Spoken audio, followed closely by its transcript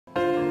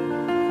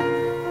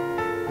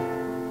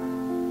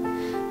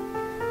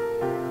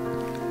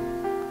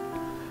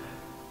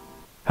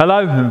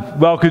Hello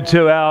and welcome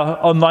to our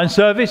online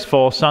service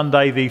for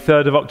Sunday the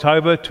 3rd of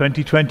October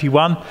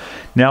 2021.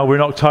 Now we're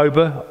in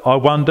October. I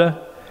wonder,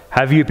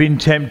 have you been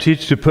tempted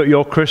to put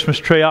your Christmas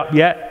tree up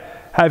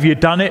yet? Have you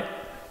done it?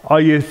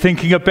 Are you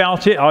thinking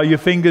about it? Are your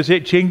fingers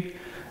itching?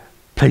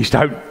 Please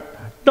don't.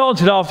 Not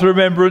until after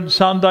Remembrance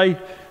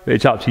Sunday.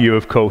 It's up to you,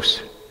 of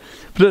course.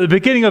 But at the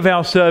beginning of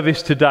our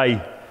service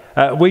today,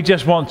 we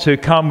just want to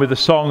come with a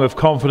song of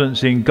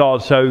confidence in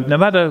God. So no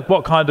matter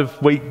what kind of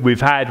week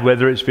we've had,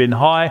 whether it's been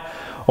high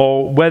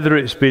or whether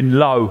it's been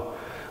low,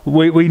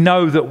 we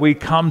know that we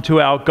come to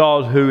our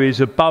God who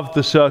is above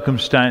the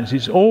circumstance.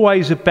 It's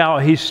always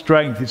about his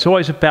strength. It's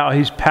always about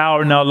his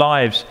power in our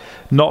lives,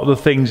 not the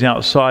things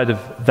outside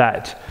of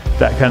that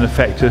can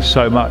affect us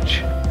so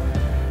much.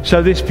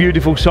 So this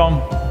beautiful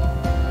song,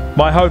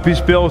 my hope is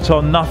built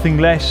on nothing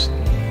less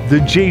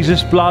than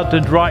Jesus' blood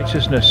and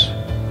righteousness.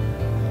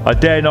 I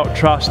dare not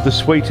trust the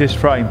sweetest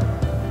frame,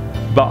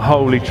 but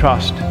wholly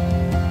trust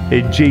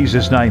in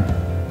Jesus' name.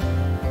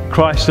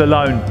 Christ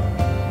alone,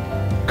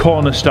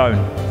 Cornerstone.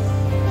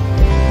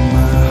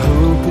 My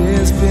hope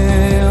is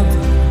built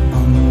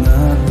on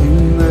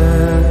nothing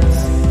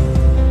less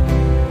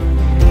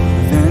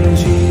than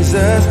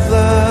Jesus'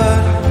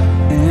 blood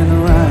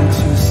and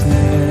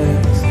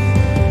righteousness.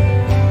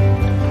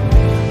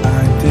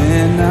 I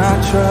dare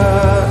not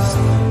trust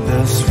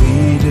the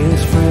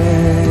sweetest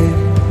frame,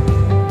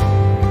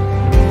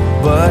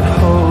 but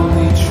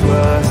wholly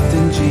trust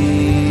in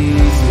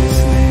Jesus'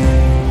 name.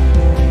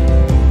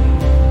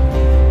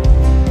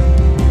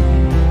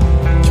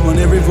 Come on,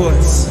 every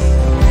voice.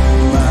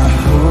 My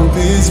hope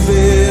is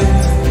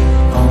built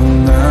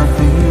on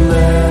nothing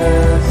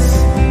less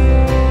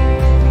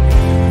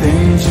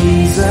than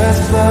Jesus'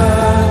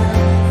 blood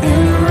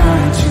and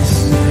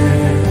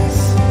righteousness.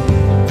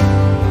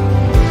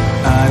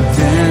 I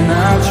dare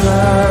not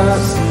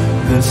trust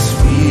the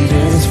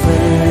sweetest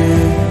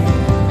frame,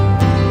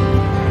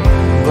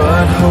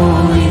 but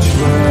wholly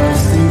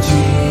trust in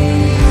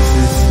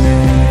Jesus'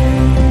 name.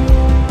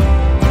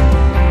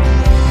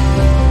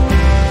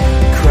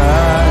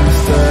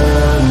 Christ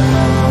alone,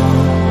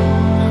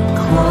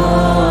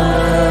 cornerstone,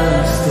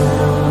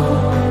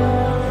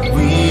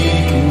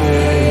 weak and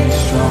made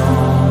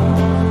strong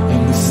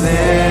in the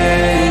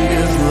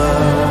Savior's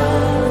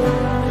love.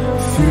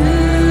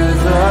 Through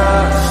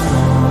the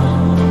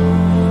storm,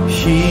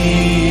 He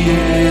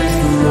is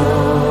the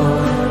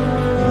Lord,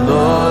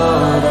 Lord.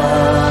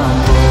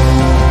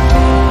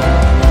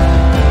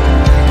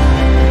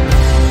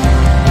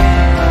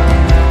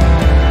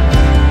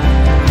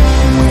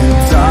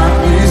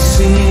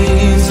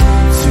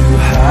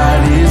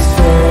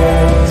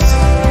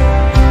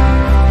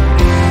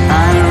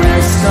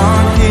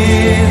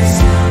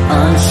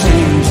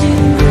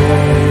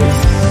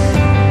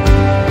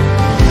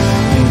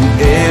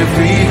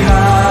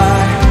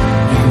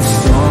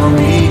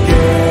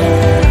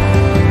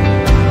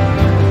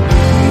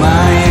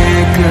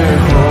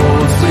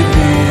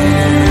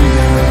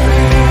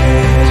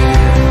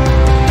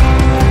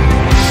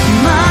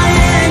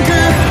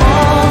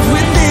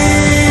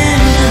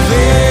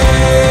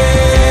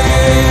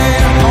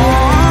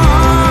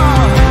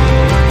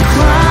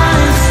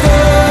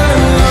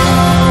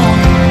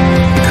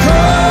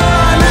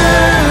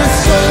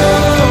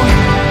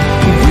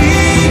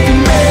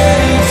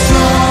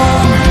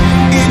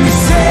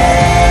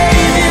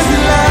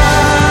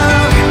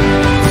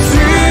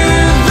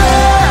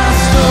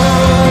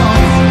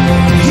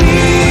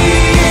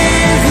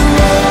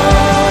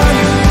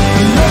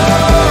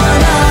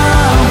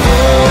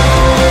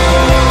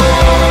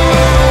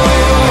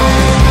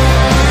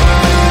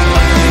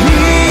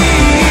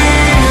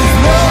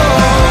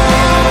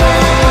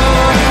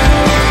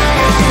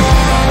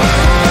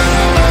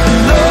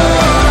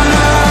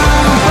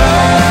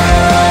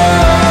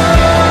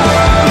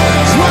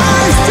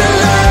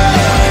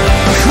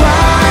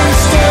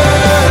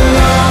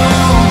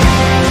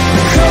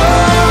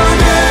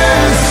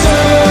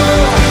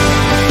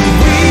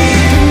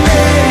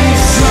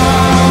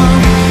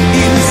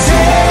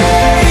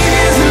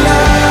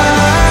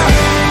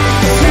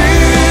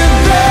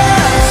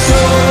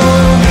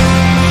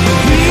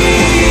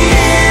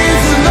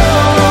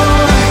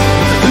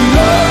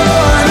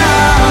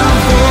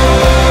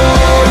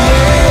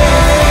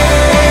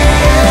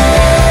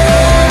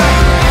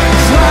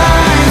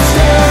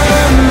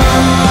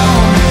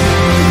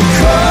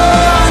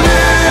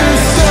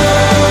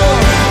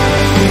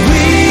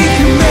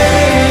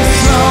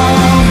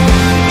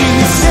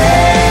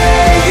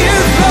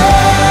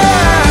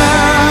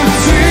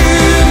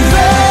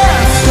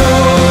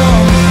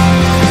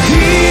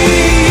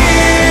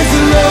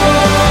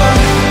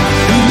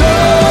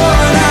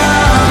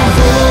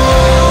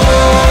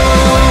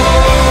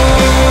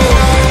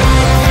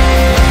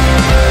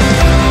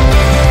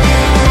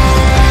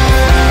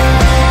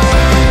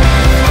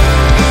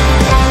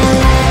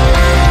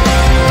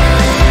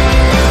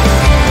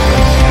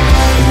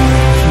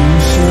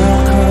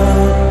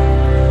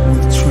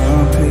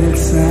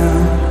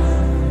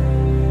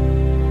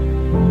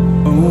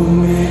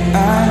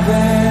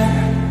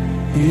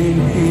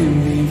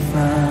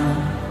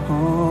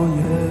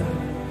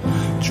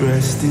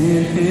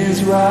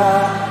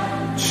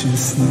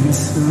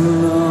 righteousness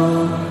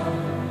alone.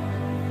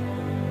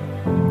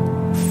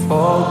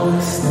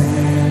 Faultless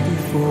stand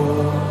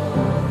before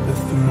the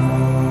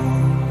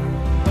throne.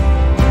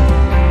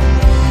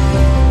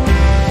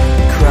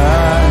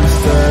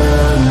 Christ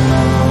alone,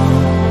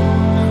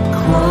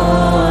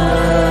 cornerstone,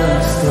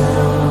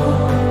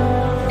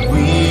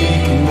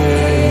 weak and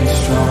made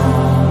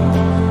strong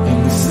in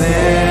the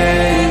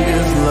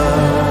Savior's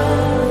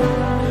love.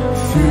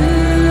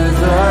 Through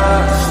the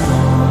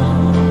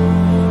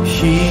storm,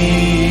 He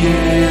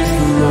is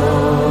the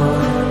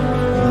Lord,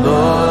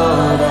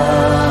 Lord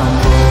our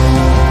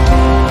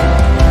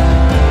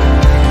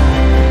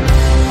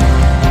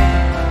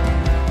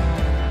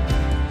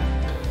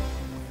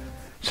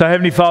So,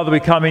 Heavenly Father,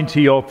 we come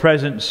into your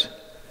presence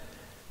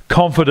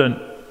confident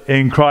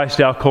in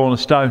Christ our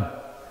cornerstone,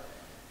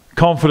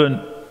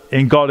 confident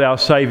in God our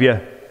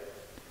Saviour,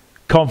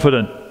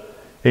 confident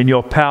in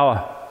your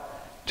power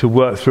to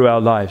work through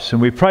our lives.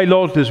 And we pray,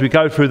 Lord, as we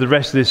go through the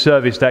rest of this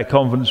service, that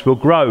confidence will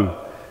grow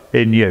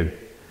in you,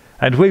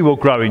 and we will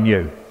grow in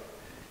you.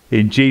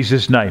 In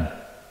Jesus' name,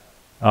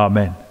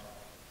 amen.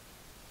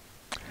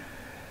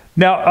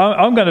 Now,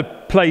 I'm going to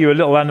play you a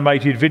little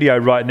animated video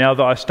right now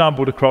that I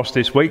stumbled across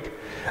this week.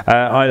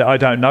 I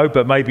don't know,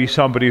 but maybe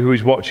somebody who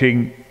is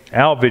watching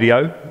our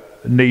video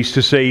needs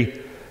to see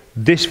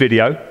this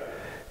video.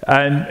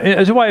 And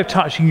as a way of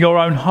touching your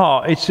own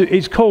heart,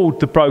 it's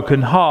called The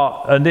Broken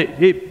Heart, and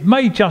it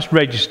may just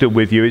register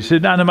with you. It's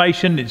an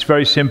animation, it's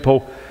very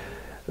simple,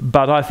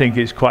 but I think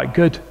it's quite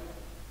good.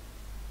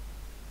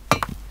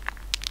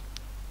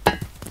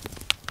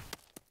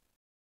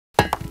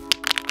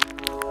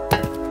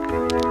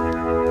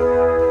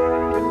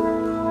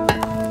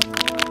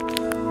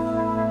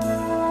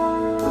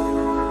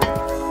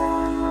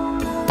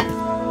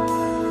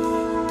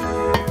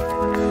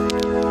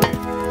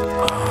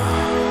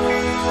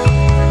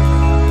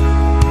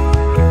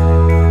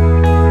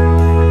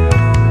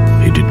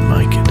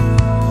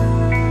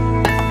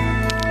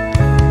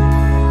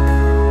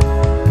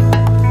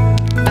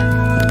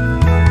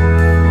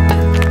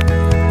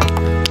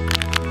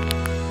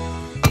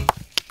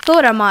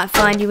 Thought I might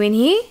find you in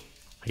here.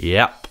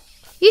 Yep.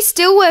 You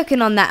still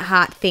working on that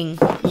heart thing?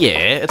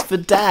 Yeah, it's for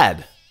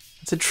Dad.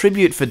 It's a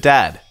tribute for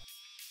Dad.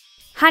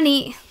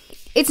 Honey,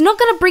 it's not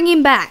going to bring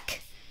him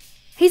back.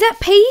 He's at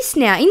peace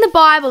now. In the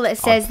Bible it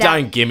says that...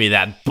 Don't give me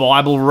that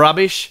Bible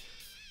rubbish.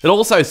 It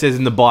also says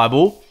in the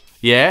Bible,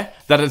 yeah,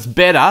 that it's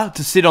better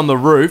to sit on the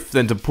roof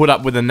than to put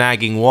up with a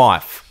nagging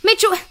wife.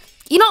 Mitchell,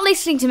 you're not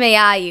listening to me,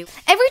 are you?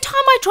 Every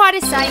time I try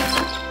to say...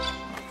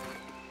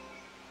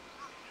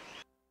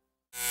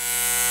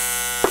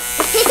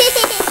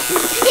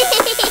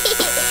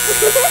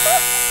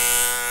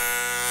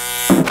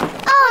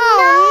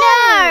 Oh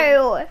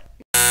no!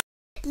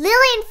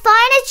 Lillian,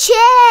 find a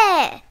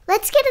chair!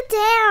 Let's get it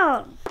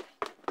down.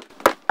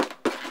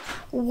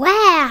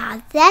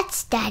 Wow,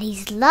 that's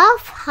Daddy's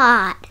love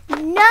heart.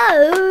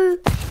 No,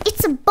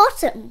 it's a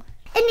bottom.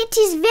 And it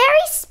is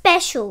very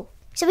special.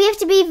 So we have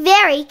to be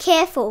very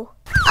careful.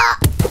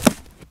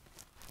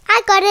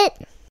 I got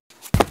it.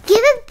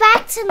 Give it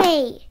back to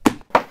me.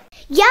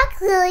 Yuck,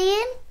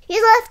 Lillian.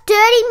 You left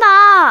dirty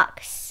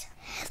marks.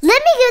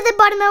 Let me give the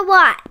bottom a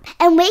wipe,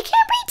 and we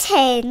can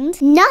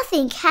pretend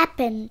nothing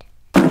happened.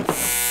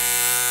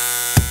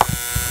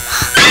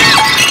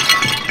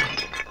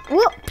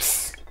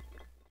 Whoops.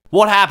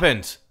 What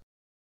happened?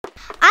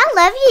 I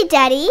love you,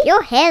 Daddy.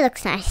 Your hair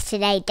looks nice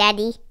today,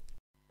 Daddy.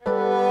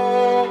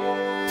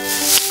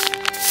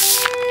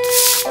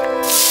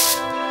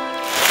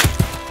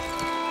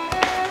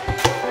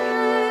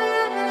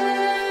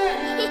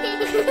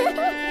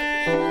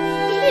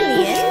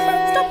 Lillian,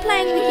 stop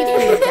playing with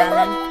your food,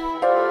 darling.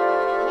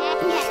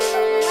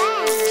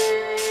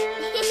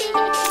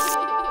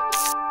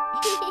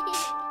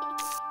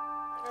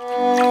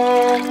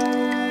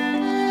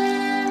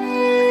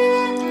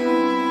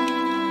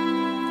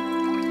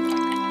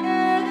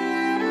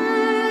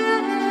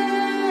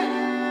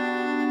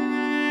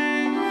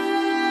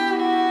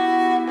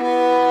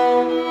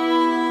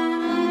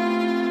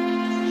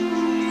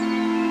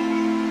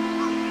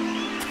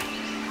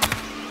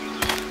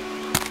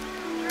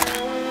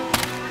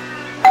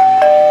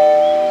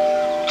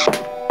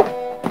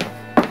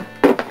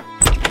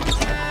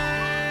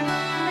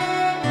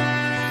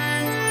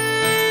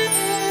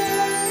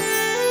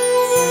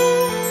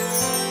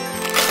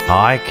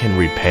 I can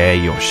repair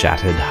your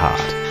shattered heart.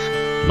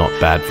 Not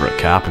bad for a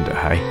carpenter,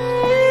 hey?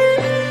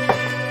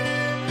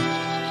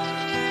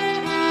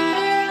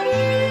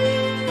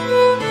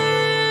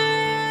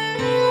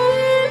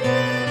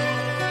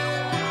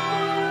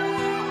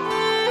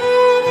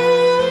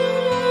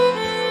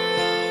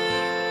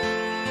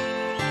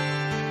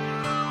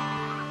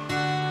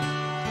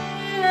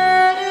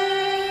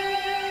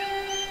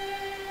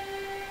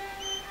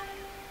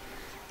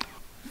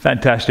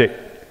 Fantastic.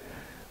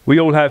 We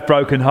all have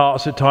broken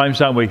hearts at times,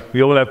 don't we?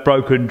 We all have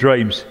broken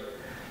dreams.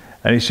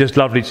 And it's just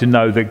lovely to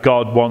know that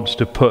God wants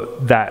to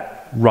put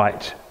that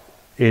right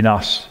in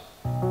us.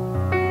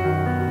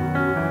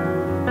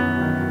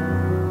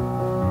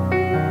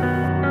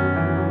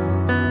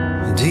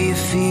 Do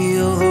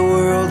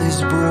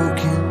is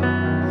broken?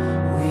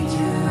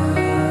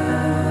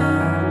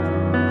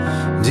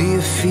 Do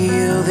you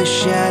feel the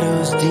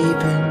shadows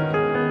deepen?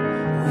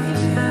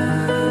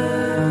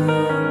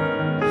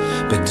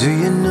 But do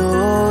you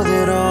know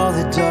that all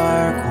the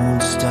dark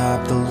won't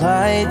stop the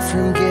light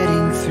from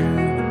getting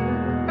through?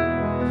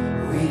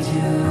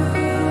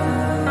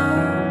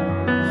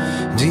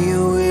 Do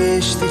you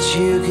wish that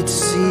you could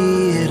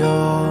see it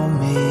all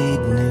made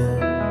new?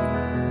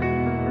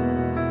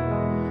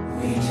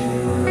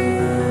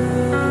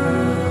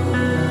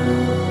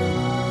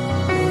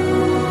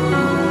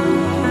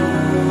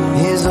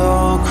 Is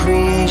all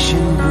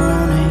creation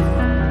groaning?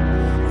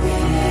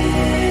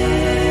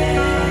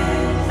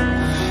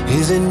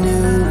 Is a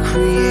new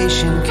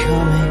creation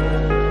coming?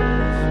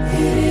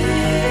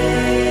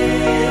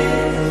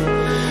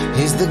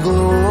 Is the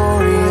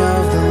glory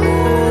of the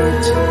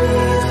Lord to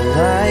be the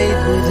light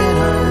within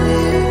our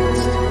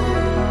midst?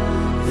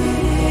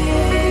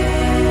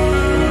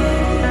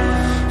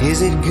 Is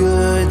it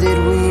good that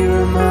we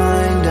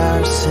remind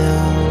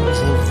ourselves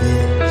of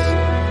this?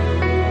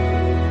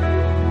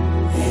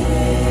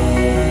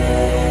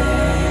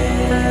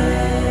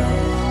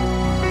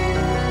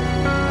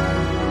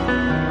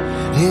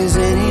 Is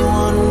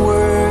anyone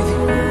worthy?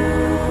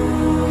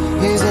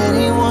 Is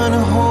anyone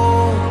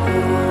whole?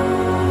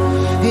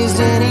 Is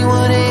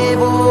anyone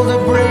able to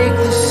break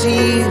the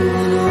seal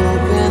and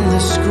open the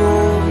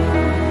scroll?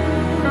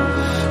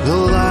 The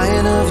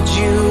Lion of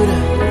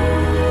Judah,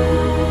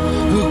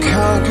 who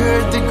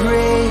conquered the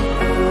grave.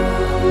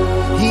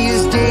 He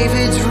is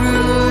David's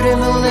root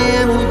and the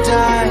Lamb who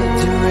died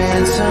to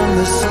ransom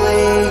the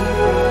slave.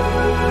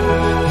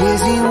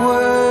 Is he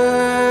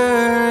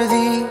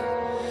worthy?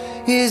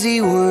 Is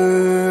he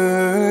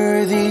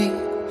worthy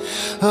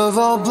of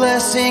all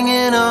blessing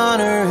and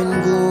honor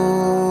and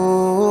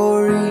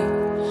glory?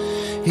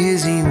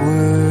 Is he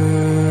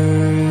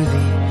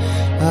worthy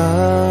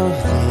of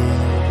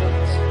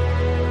this?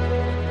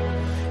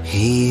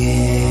 He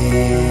is.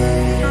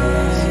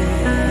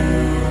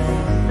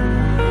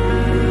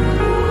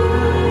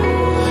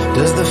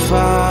 Does the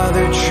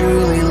Father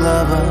truly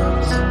love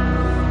us?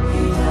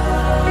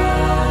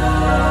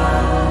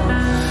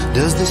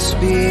 Does the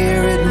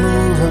Spirit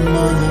move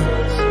among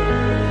us?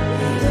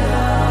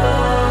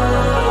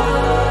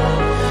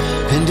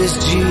 And does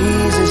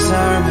Jesus,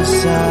 our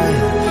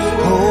Messiah,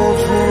 hold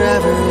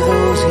forever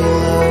those he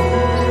loves?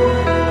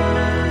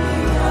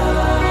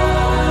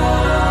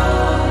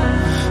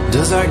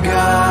 Does our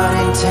God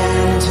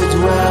intend to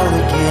dwell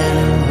again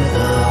with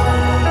us?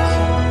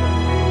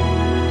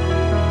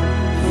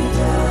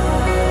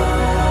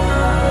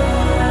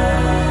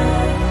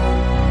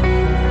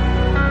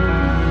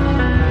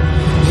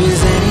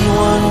 Is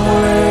anyone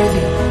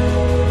worthy?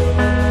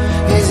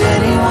 Is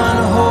anyone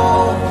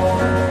whole?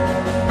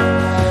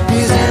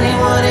 Is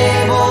anyone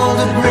able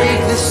to break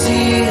the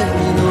seal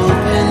and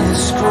open the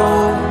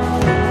scroll?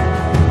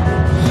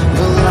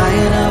 The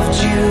Lion of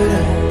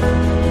Judah,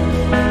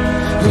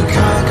 who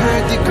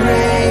conquered the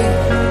grave.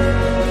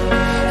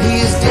 He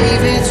is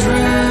David's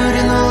root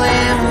and the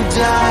Lamb who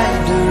died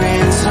to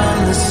ransom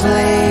the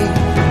slave.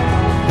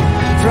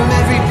 From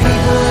every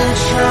people and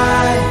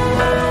tribe,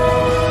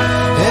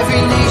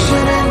 every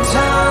nation and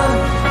tongue,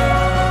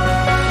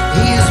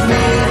 he has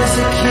made us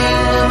a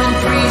kingdom and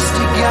priest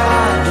to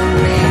God to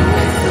reign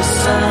with the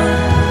Son.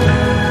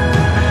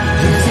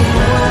 Is he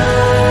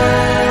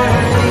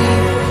worthy?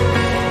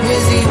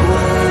 Is he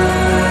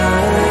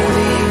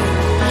worthy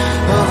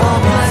of all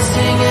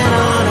blessing and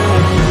honor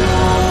and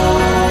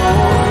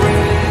glory?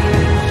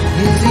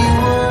 Is he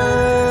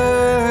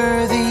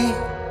worthy?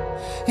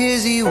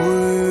 Is he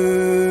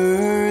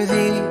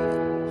worthy?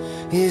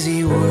 Is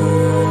he worthy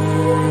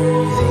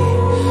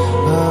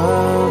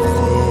of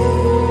this?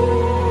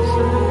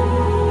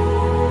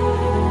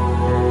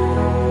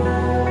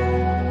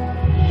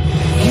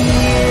 He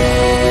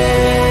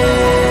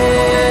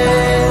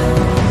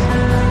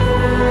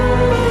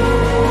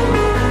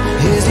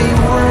is he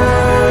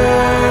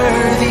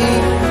worthy?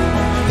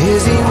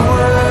 Is he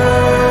worthy?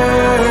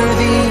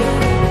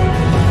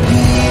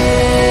 He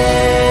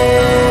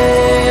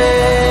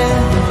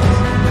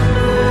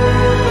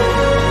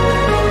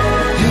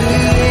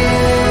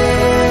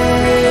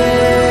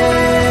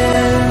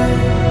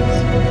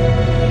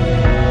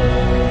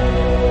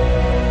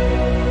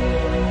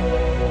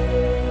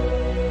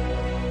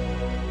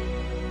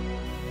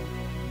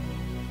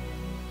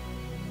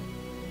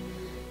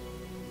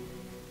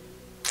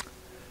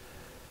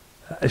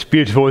It's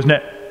beautiful, isn't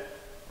it?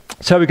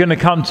 So we're going to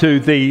come to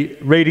the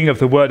reading of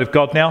the Word of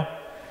God now.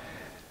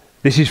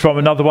 This is from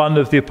another one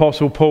of the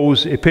Apostle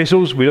Paul's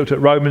epistles. We looked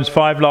at Romans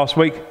 5 last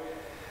week.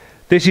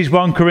 This is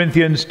 1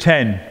 Corinthians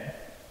 10,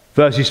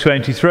 verses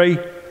 23,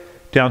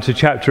 down to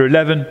chapter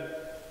 11,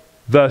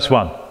 verse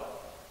 1.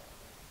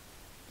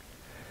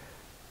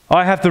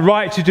 I have the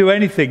right to do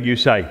anything, you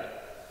say,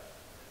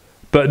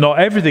 but not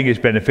everything is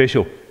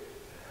beneficial.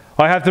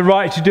 I have the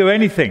right to do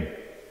anything,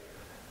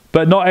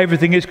 but not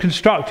everything is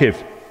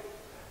constructive.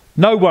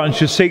 No one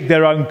should seek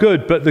their own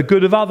good, but the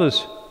good of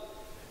others.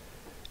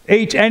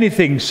 Eat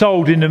anything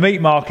sold in the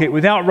meat market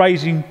without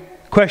raising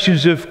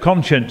questions of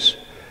conscience.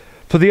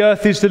 For the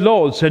earth is the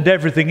Lord's and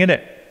everything in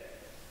it.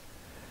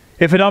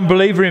 If an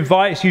unbeliever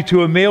invites you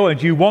to a meal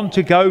and you want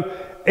to go,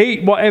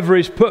 eat whatever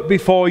is put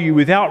before you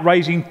without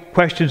raising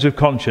questions of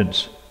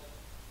conscience.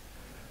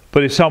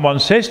 But if someone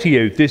says to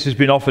you, this has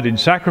been offered in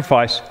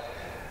sacrifice,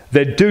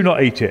 then do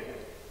not eat it,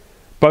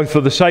 both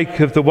for the sake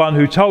of the one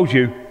who told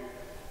you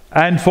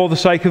and for the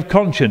sake of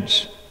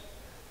conscience.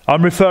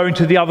 I'm referring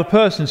to the other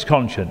person's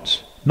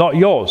conscience, not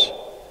yours.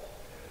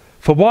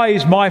 For why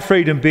is my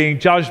freedom being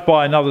judged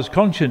by another's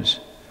conscience?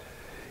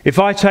 If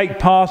I take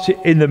part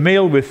in the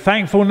meal with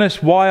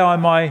thankfulness, why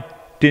am I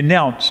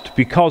denounced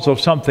because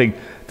of something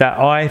that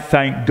I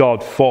thank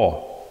God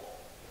for?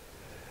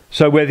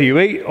 So whether you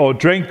eat or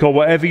drink or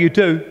whatever you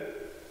do,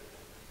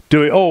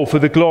 do it all for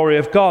the glory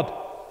of God.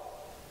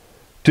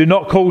 Do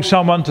not cause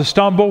someone to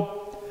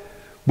stumble,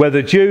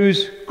 whether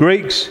Jews,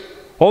 Greeks,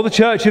 or the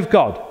church of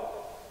God,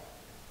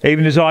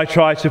 even as I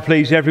try to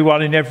please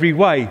everyone in every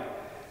way.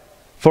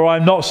 For I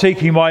am not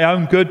seeking my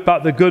own good,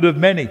 but the good of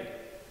many,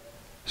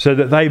 so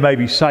that they may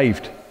be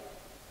saved.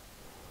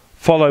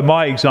 Follow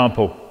my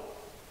example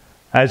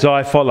as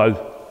I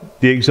follow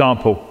the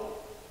example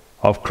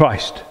of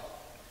Christ.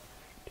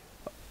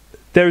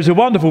 There is a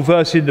wonderful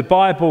verse in the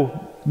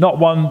Bible, not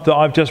one that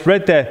I've just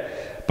read there,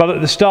 but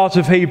at the start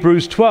of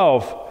Hebrews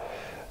 12,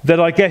 that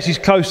I guess is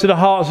close to the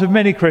hearts of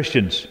many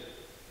Christians.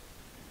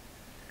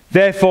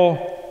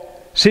 Therefore,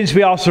 since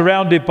we are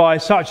surrounded by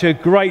such a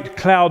great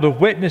cloud of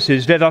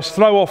witnesses, let us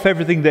throw off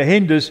everything that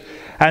hinders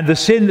and the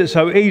sin that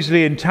so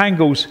easily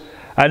entangles,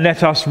 and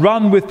let us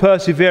run with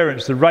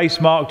perseverance the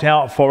race marked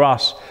out for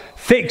us,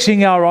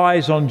 fixing our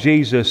eyes on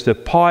Jesus, the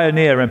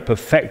pioneer and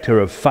perfecter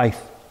of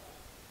faith.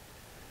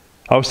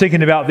 I was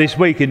thinking about this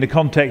week in the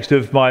context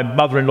of my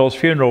mother-in-law's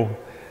funeral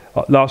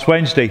last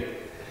Wednesday,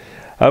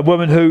 a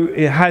woman who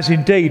has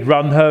indeed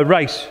run her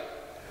race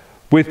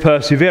with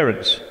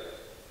perseverance.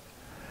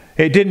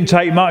 It didn't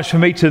take much for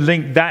me to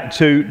link that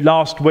to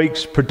last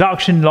week's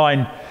production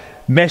line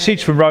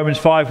message from Romans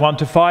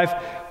 5:1-5,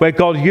 where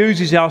God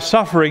uses our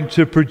suffering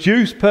to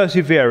produce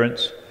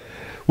perseverance,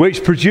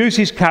 which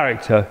produces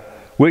character,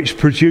 which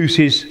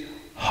produces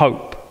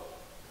hope.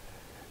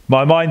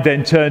 My mind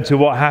then turned to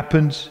what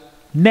happens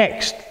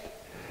next.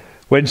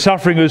 When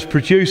suffering has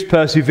produced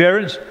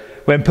perseverance,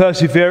 when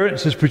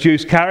perseverance has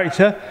produced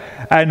character,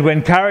 and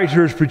when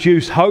character has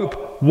produced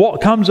hope,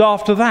 what comes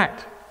after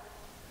that?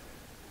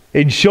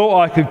 In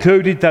short, I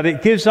concluded that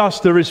it gives us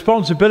the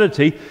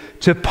responsibility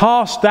to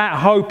pass that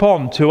hope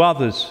on to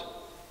others.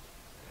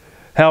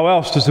 How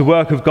else does the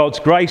work of God's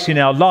grace in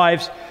our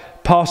lives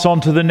pass on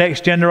to the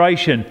next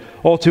generation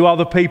or to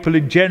other people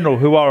in general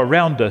who are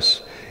around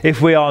us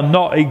if we are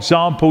not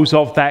examples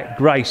of that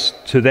grace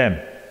to them?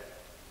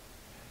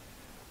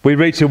 We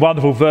read some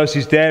wonderful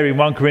verses there in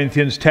 1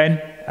 Corinthians 10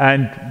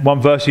 and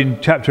one verse in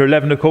chapter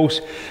 11, of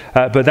course,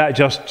 but that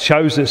just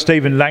shows that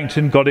Stephen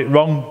Langton got it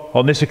wrong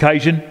on this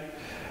occasion.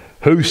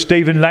 Who's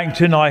Stephen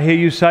Langton, I hear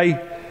you say?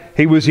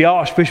 He was the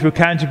Archbishop of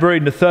Canterbury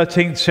in the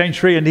 13th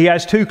century, and he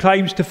has two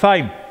claims to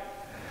fame.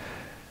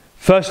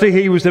 Firstly,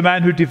 he was the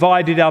man who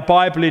divided our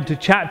Bible into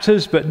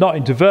chapters, but not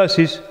into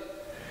verses.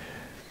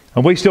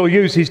 And we still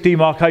use his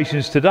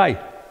demarcations today.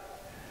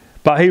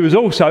 But he was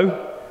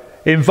also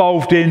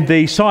involved in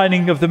the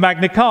signing of the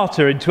Magna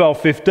Carta in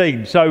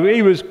 1215. So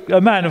he was a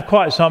man of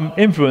quite some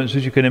influence,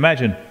 as you can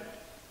imagine.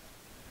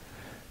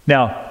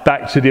 Now,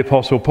 back to the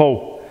Apostle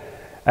Paul.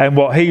 And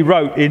what he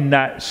wrote in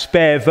that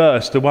spare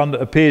verse, the one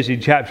that appears in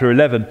chapter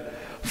 11,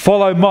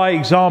 follow my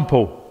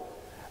example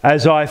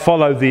as I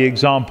follow the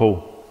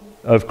example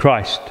of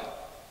Christ.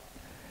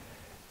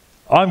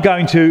 I'm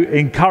going to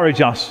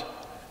encourage us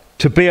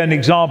to be an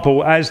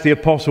example as the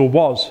apostle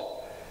was,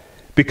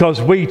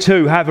 because we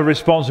too have a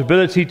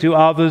responsibility to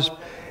others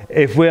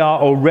if we are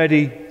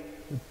already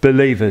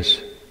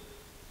believers.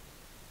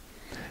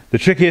 The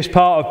trickiest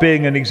part of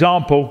being an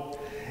example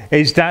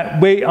is that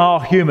we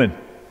are human.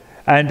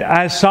 And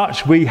as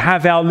such, we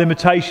have our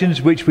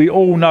limitations, which we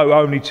all know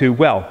only too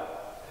well.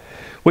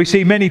 We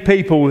see many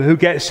people who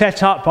get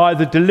set up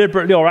either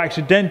deliberately or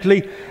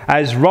accidentally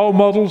as role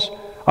models,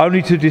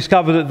 only to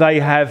discover that they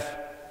have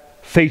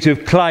feet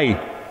of clay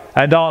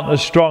and aren't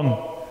as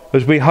strong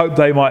as we hope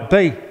they might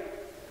be.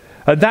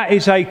 And that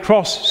is a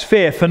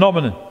cross-sphere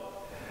phenomenon.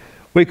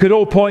 We could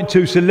all point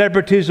to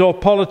celebrities or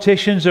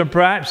politicians and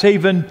perhaps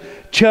even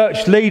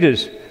church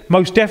leaders,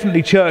 most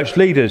definitely church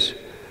leaders,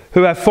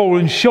 who have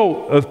fallen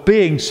short of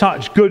being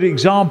such good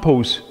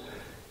examples,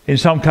 in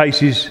some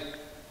cases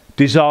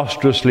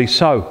disastrously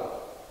so.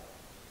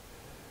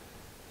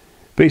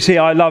 But you see,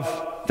 I love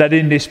that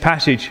in this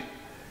passage,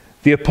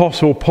 the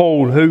Apostle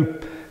Paul, who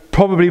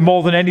probably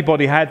more than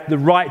anybody had the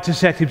right to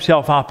set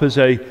himself up as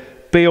a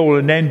be-all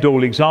and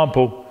end-all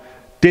example,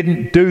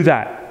 didn't do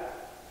that.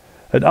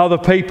 And other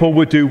people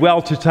would do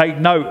well to take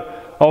note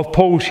of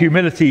Paul's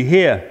humility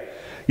here.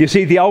 You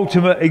see, the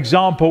ultimate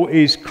example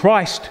is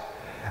Christ,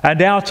 and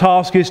our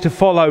task is to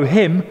follow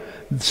him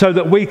so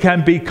that we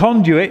can be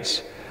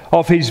conduits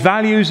of his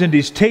values and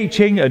his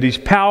teaching and his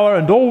power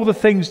and all the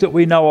things that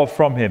we know of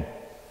from him.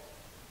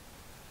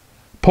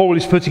 Paul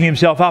is putting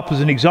himself up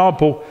as an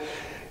example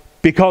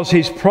because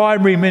his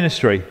primary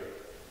ministry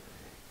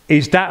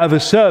is that of a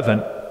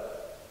servant,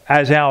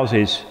 as ours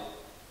is.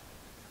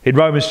 In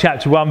Romans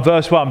chapter 1,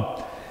 verse 1,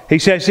 he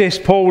says this,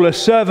 Paul, a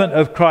servant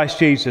of Christ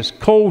Jesus,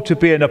 called to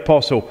be an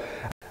apostle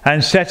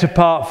and set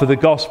apart for the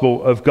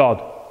gospel of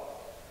God.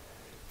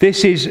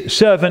 This is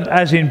servant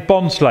as in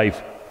bondslave,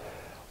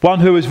 one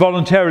who has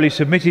voluntarily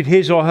submitted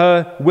his or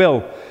her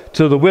will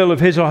to the will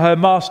of his or her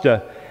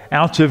master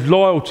out of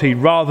loyalty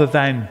rather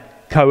than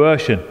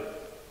coercion.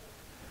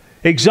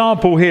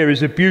 Example here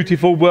is a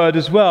beautiful word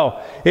as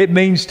well. It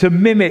means to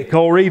mimic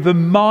or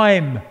even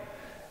mime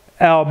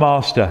our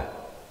master.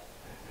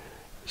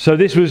 So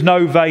this was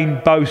no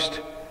vain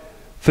boast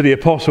for the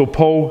Apostle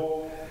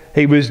Paul.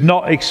 He was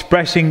not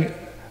expressing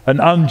an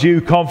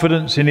undue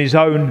confidence in his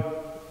own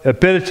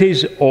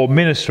abilities or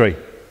ministry.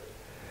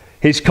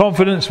 His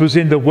confidence was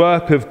in the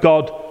work of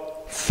God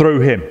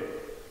through him.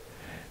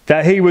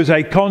 That he was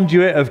a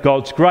conduit of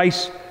God's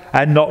grace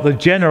and not the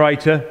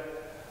generator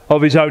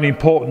of his own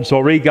importance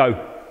or ego,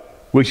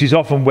 which is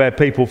often where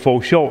people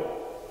fall short.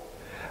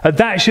 And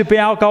that should be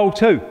our goal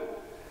too.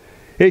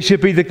 It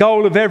should be the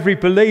goal of every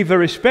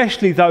believer,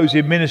 especially those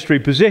in ministry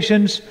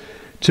positions,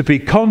 to be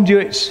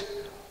conduits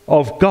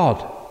of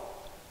God,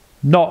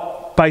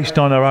 not based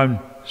on our own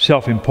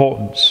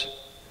self-importance.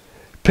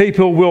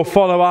 People will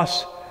follow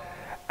us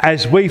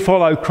as we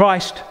follow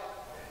Christ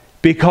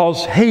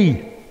because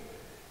he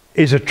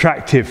is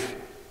attractive.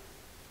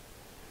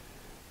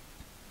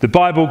 The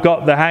Bible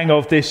got the hang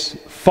of this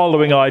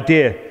following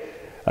idea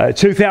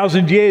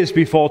 2,000 years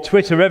before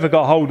Twitter ever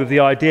got hold of the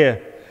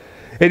idea.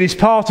 It is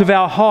part of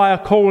our higher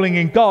calling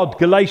in God.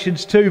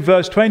 Galatians 2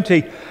 verse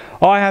 20,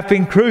 I have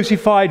been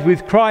crucified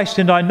with Christ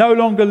and I no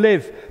longer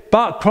live,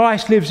 but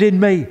Christ lives in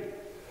me.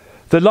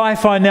 The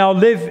life I now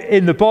live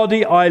in the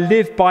body, I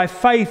live by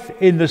faith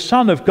in the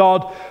Son of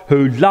God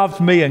who loved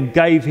me and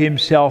gave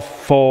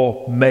himself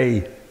for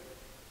me.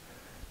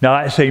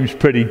 Now that seems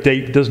pretty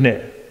deep, doesn't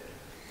it?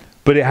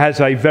 But it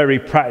has a very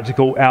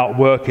practical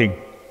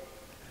outworking.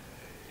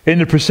 In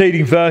the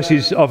preceding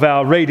verses of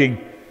our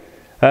reading,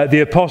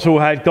 the apostle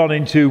had gone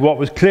into what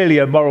was clearly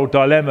a moral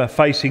dilemma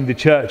facing the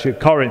church at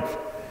Corinth.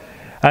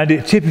 And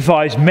it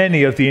typifies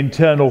many of the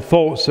internal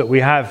thoughts that we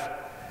have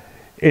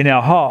in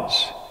our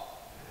hearts.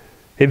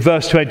 In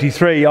verse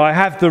 23, I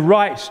have the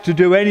right to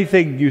do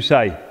anything, you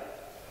say,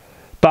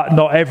 but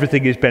not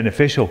everything is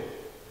beneficial.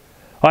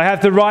 I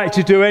have the right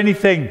to do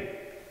anything,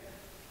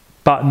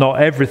 but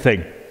not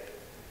everything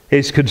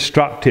is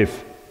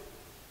constructive.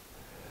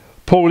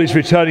 Paul is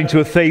returning to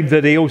a theme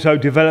that he also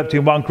developed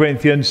in 1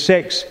 Corinthians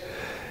 6.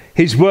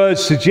 His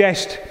words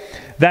suggest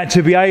that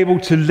to be able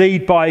to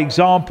lead by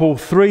example,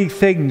 three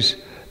things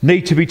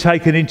need to be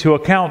taken into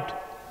account: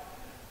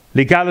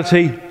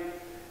 legality,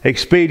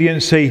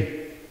 expediency,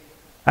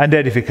 and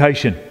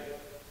edification.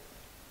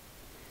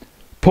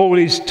 Paul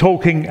is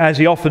talking, as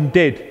he often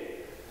did,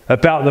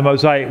 about the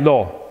Mosaic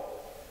law.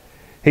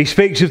 He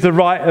speaks of the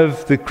right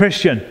of the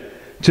Christian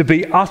to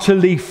be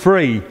utterly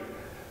free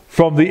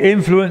from the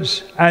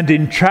influence and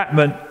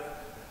entrapment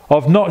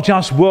of not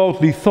just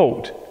worldly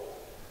thought,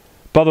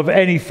 but of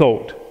any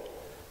thought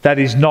that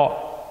is not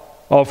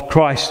of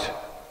Christ.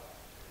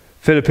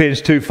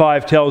 Philippians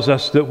 2:5 tells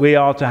us that we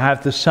are to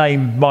have the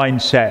same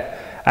mindset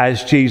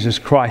as Jesus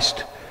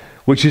Christ,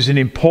 which is an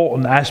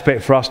important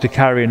aspect for us to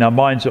carry in our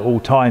minds at all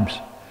times.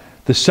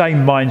 The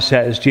same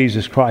mindset as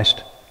Jesus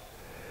Christ.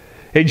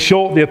 In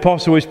short, the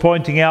apostle is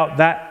pointing out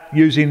that,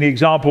 using the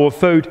example of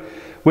food,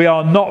 we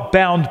are not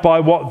bound by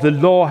what the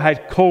law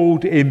had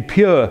called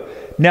impure,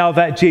 now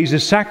that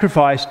Jesus'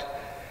 sacrifice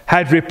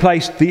had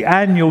replaced the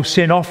annual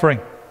sin offering.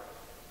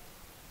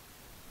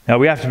 Now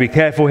we have to be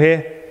careful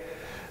here.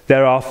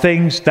 There are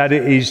things that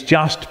it is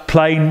just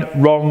plain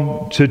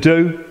wrong to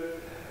do.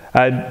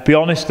 And be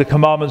honest, the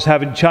commandments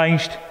haven't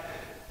changed,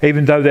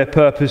 even though their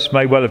purpose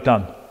may well have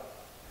done.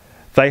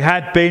 They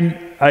had been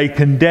a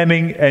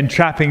condemning,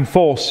 entrapping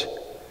force,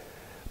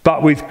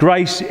 but with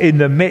grace in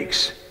the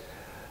mix,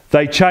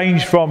 they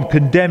changed from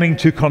condemning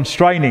to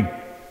constraining,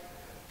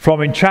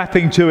 from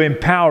entrapping to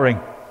empowering,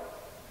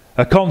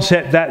 a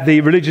concept that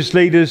the religious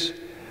leaders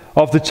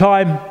of the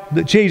time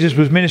that Jesus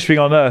was ministering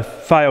on earth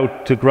failed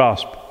to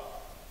grasp.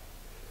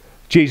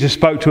 Jesus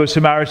spoke to a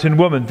Samaritan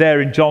woman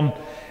there in John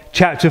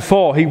chapter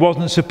 4. He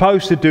wasn't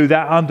supposed to do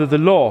that under the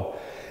law.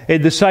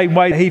 In the same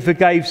way, he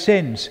forgave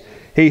sins.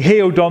 He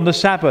healed on the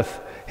Sabbath.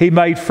 He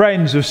made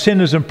friends of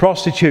sinners and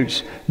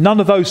prostitutes. None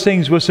of those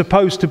things were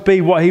supposed to be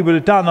what he would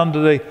have done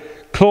under the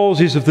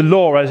clauses of the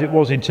law as it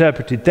was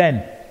interpreted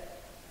then.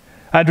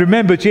 And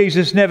remember,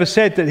 Jesus never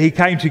said that he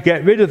came to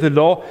get rid of the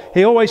law.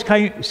 He always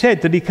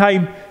said that he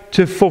came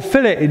to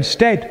fulfill it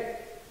instead.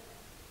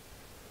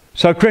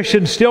 So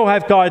Christians still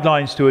have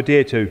guidelines to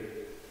adhere to.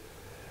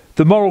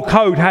 The moral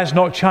code has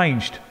not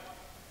changed.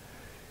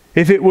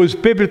 If it was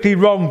biblically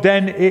wrong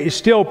then, it is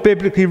still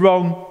biblically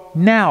wrong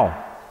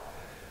now.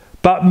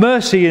 But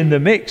mercy in the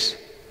mix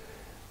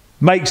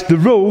makes the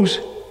rules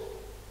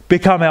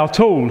become our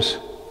tools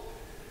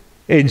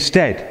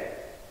instead.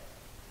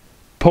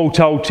 Paul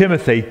told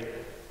Timothy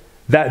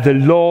that the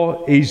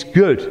law is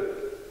good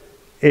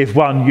if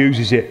one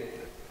uses it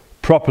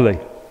properly.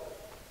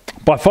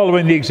 By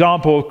following the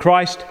example of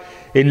Christ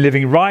in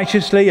living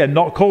righteously and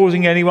not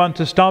causing anyone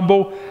to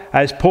stumble,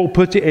 as Paul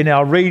put it in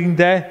our reading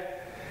there,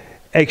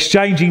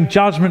 exchanging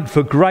judgment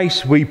for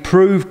grace, we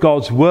prove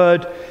God's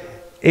word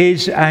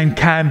is and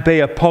can be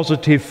a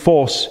positive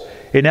force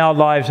in our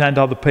lives and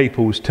other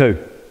people's too.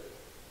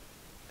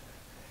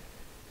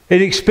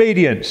 In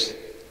expedience,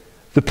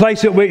 the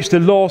place at which the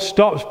law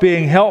stops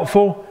being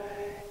helpful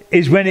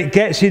is when it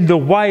gets in the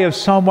way of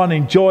someone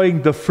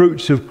enjoying the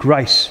fruits of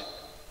grace.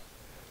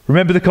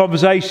 Remember the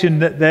conversation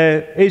that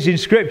there is in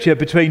Scripture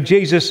between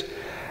Jesus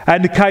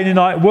and the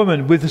Canaanite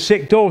woman with the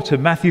sick daughter,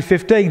 Matthew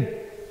 15.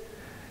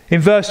 In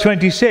verse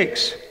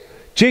 26,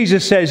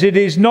 Jesus says, "It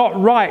is not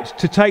right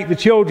to take the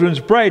children's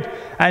bread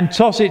and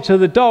toss it to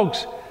the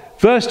dogs."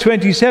 Verse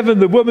 27,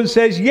 the woman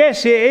says,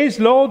 "Yes, it is,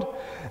 Lord.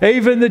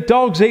 Even the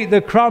dogs eat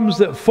the crumbs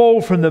that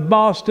fall from the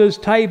master's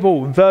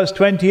table." In verse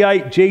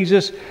 28,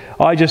 Jesus,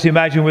 I just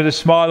imagine with a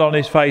smile on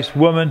his face,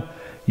 "Woman,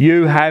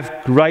 you have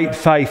great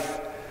faith.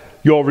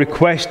 Your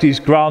request is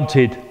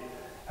granted."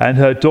 And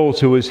her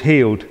daughter was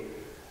healed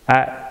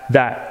at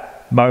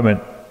that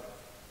moment.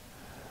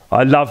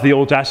 I love the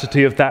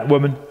audacity of that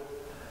woman.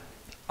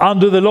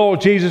 Under the law,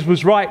 Jesus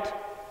was right.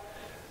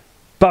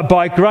 But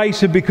by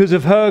grace and because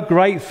of her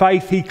great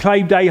faith, he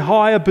claimed a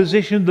higher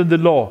position than the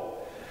law.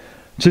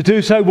 To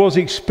do so was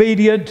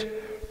expedient,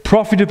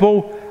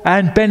 profitable,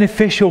 and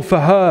beneficial for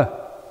her.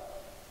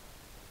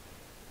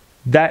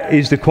 That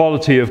is the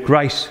quality of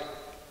grace.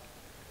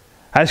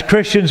 As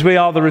Christians, we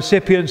are the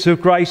recipients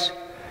of grace.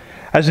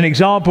 As an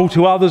example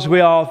to others,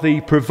 we are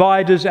the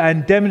providers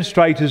and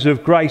demonstrators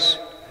of grace,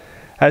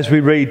 as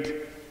we read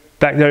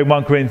back there in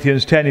 1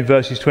 Corinthians 10 in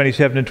verses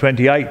 27 and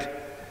 28,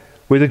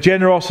 with a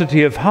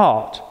generosity of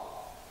heart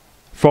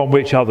from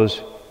which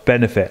others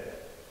benefit.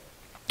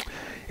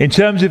 In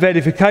terms of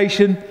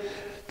edification,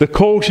 the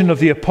caution of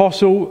the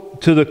apostle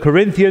to the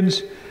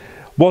Corinthians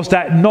was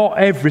that not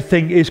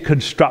everything is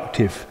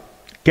constructive.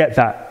 Get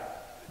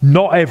that?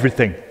 Not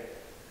everything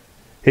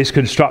is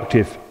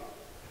constructive.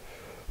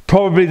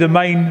 Probably the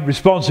main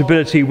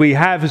responsibility we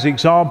have as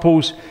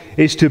examples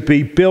is to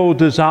be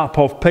builders up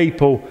of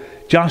people,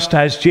 just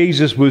as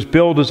Jesus was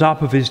builders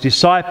up of his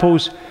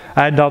disciples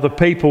and other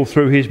people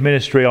through his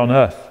ministry on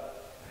earth.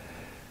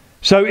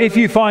 So if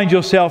you find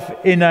yourself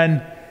in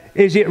an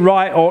is it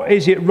right or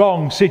is it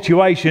wrong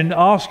situation,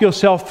 ask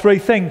yourself three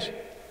things.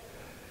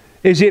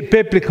 Is it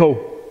biblical?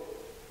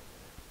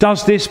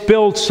 Does this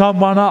build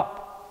someone up?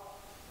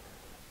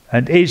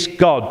 And is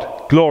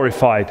God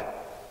glorified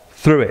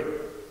through it?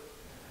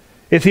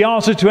 If the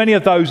answer to any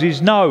of those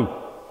is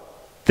no,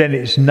 then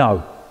it's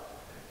no.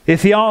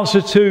 If the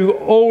answer to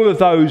all of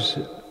those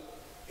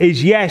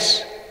is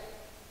yes,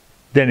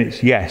 then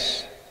it's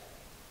yes.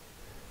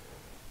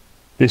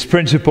 This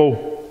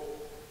principle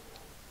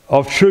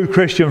of true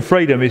Christian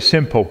freedom is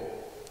simple.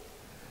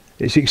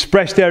 It's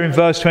expressed there in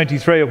verse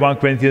 23 of 1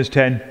 Corinthians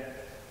 10.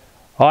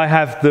 I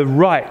have the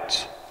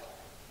right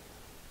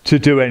to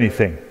do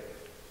anything.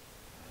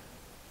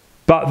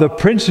 But the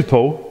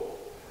principle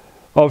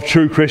of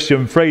true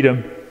Christian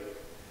freedom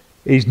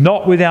is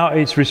not without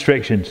its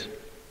restrictions.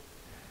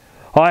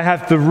 I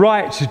have the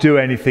right to do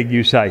anything,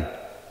 you say,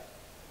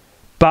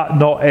 but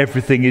not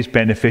everything is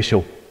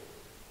beneficial.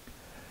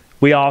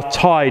 We are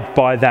tied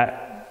by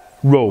that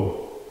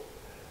rule.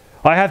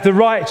 I have the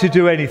right to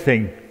do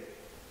anything,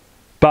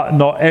 but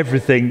not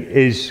everything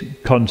is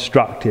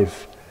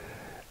constructive.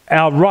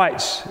 Our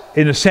rights,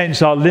 in a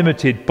sense, are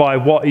limited by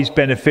what is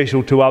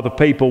beneficial to other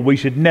people. We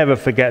should never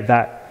forget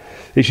that.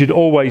 It should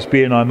always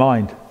be in our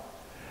mind.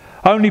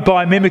 Only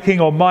by mimicking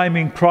or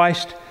miming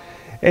Christ,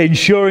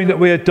 ensuring that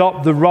we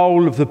adopt the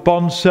role of the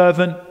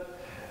bondservant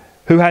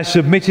who has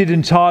submitted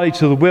entirely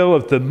to the will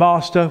of the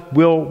master,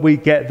 will we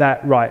get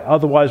that right.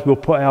 Otherwise, we'll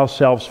put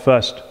ourselves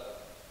first.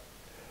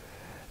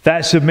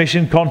 That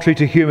submission, contrary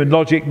to human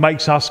logic,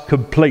 makes us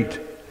complete.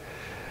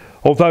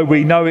 Although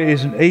we know it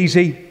isn't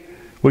easy,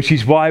 which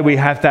is why we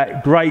have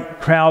that great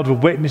crowd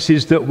of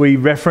witnesses that we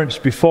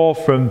referenced before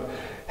from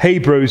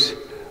Hebrews,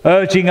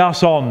 urging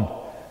us on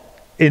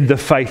in the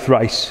faith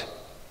race.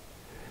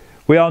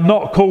 We are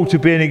not called to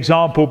be an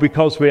example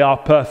because we are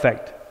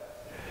perfect,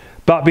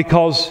 but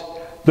because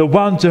the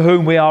one to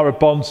whom we are a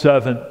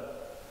bondservant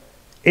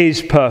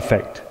is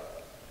perfect.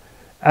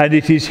 And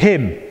it is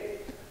him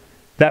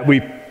that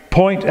we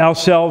point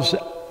ourselves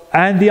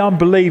and the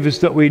unbelievers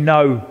that we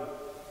know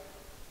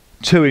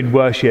to in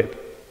worship.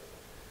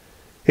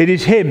 It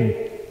is him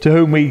to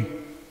whom we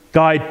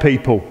guide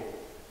people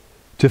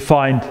to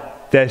find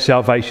their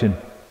salvation,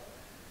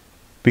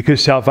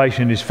 because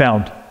salvation is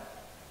found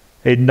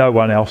in no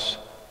one else.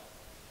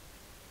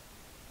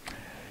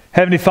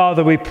 Heavenly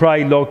Father, we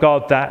pray, Lord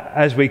God, that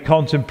as we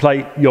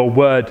contemplate your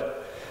word,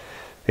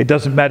 it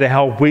doesn't matter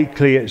how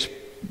weakly it's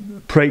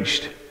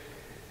preached,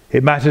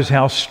 it matters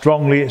how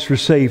strongly it's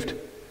received.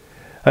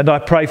 And I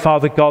pray,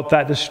 Father God,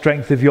 that the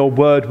strength of your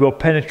word will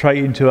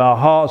penetrate into our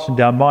hearts and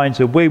our minds,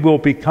 and we will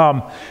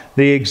become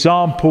the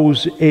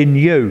examples in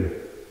you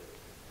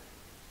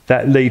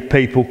that lead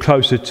people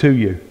closer to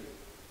you.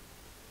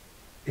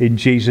 In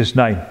Jesus'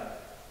 name,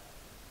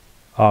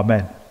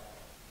 amen.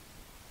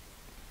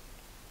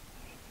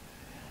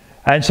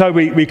 And so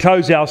we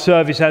close our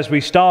service as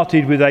we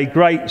started with a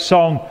great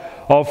song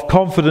of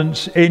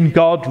confidence in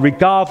God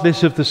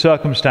regardless of the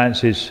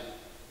circumstances.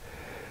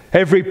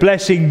 Every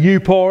blessing you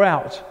pour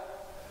out,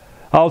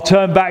 I'll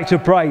turn back to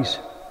praise.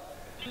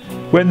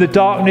 When the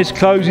darkness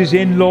closes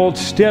in, Lord,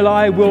 still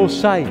I will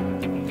say,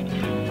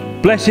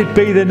 blessed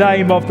be the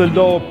name of the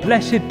Lord,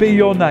 blessed be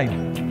your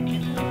name.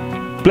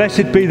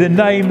 Blessed be the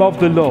name of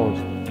the Lord,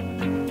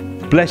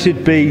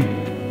 blessed be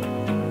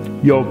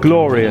your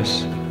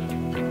glorious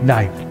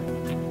name.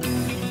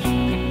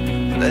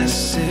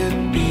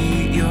 Blessed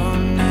be your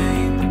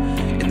name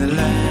in the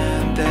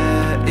land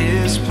that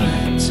is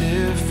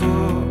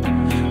plentiful,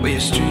 where your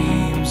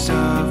streams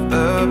of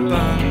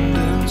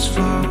abundance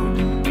flow.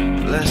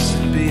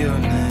 Blessed be your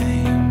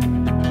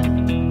name.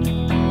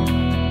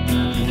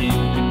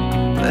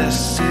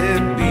 Blessed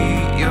be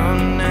your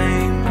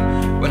name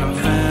when I'm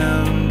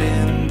found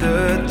in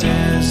the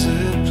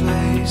desert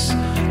place,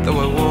 though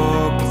I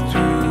walk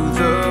through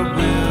the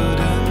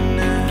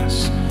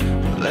wilderness.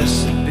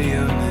 Blessed be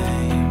your name.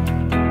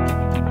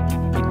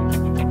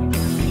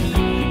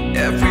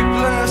 Every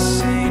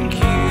blessing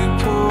you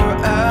pour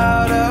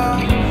out,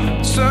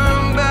 I'll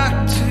turn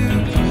back to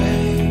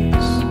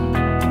praise.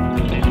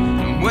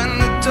 And when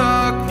the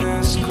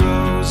darkness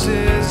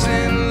closes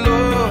in,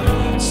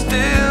 Lord,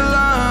 still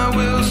I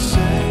will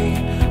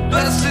say,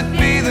 blessed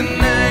be the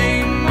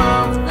name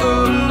of the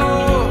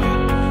Lord.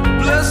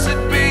 Blessed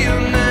be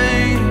your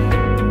name.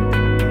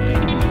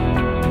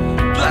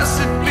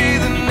 Blessed be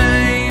the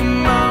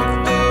name of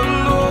the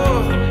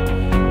Lord.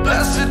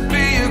 Blessed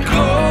be your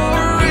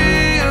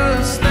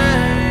glorious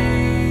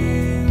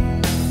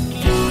name.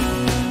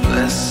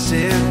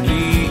 Blessed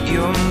be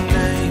your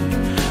name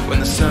when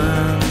the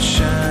sun's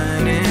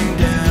shining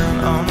down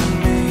on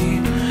me,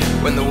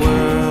 when the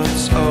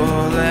world's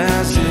all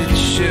as it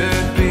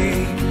should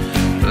be.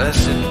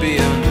 Blessed be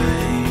your name.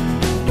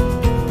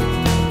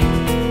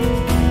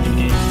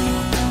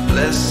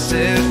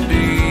 Blessed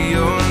be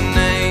your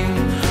name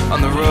on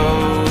the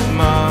road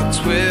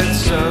marked with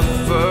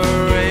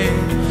suffering.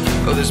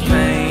 Oh, there's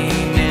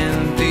pain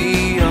in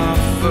the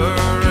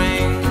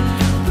offering.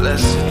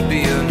 Blessed be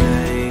your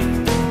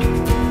name.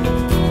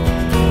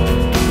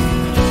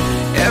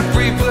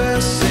 Every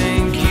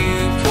blessing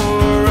you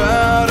pour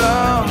out,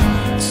 I'll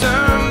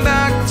turn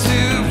back to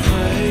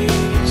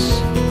praise.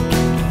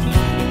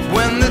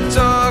 When the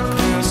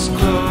darkness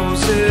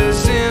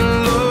closes in,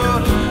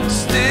 Lord,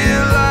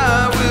 still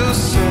I will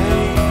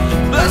say,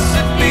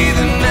 blessed be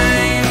the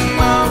name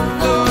of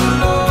the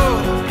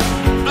Lord.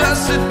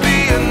 Blessed be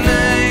your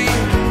name.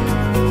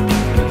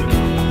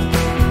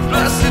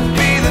 Blessed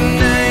be the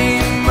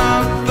name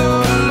of the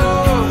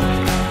Lord.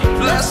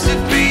 Blessed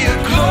be your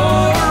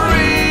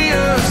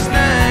glorious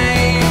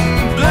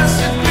name.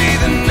 Blessed be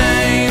the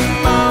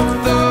name of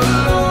the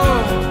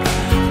Lord.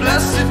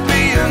 Blessed be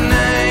your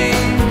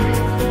name.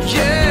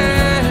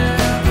 Yeah.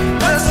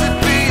 Blessed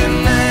be your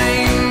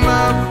name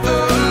of the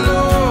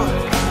Lord.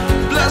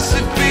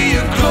 Blessed be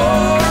your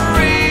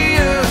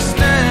glorious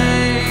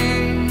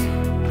name.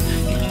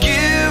 You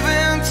give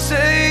and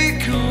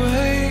take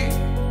away.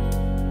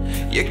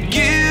 You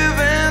give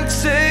and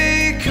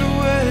take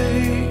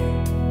away.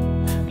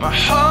 My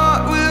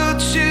heart will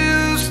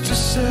choose to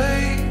say,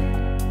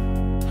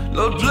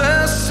 Lord,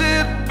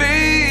 blessed be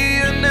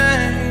your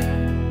name.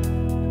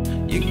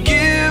 You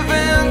give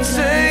and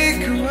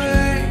take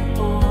away.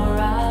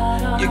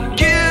 You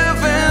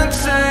give and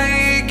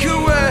take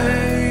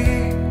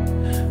away.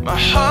 My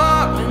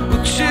heart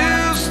will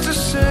choose to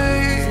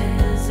say,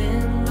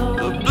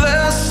 Lord,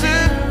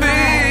 blessed be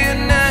your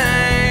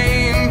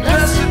name.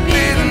 Blessed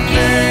be the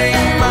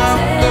name of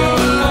the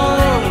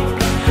Lord.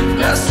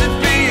 Blessed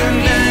be your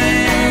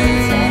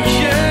name.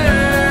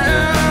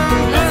 Yeah.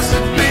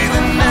 Blessed be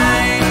the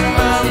name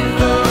of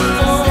the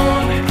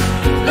Lord.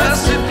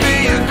 Blessed be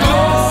your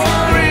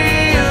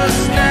glorious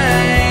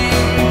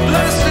name.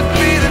 Blessed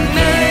be the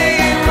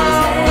name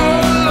of the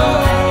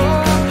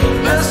Lord.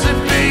 Blessed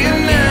be your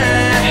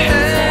name.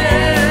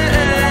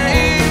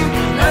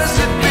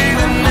 Blessed be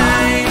the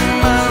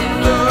name of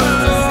the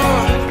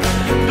Lord.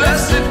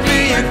 Blessed be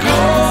your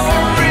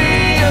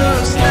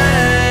glorious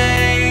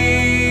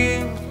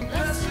name.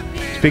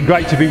 It's been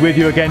great to be with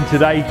you again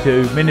today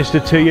to minister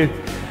to you,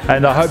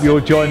 and I hope you'll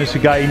join us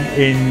again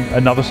in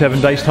another 7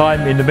 days'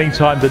 time. In the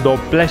meantime, the Lord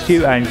bless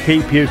you and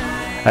keep you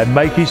and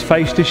make his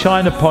face to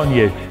shine upon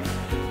you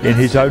in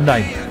his own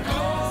name.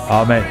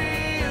 Amen.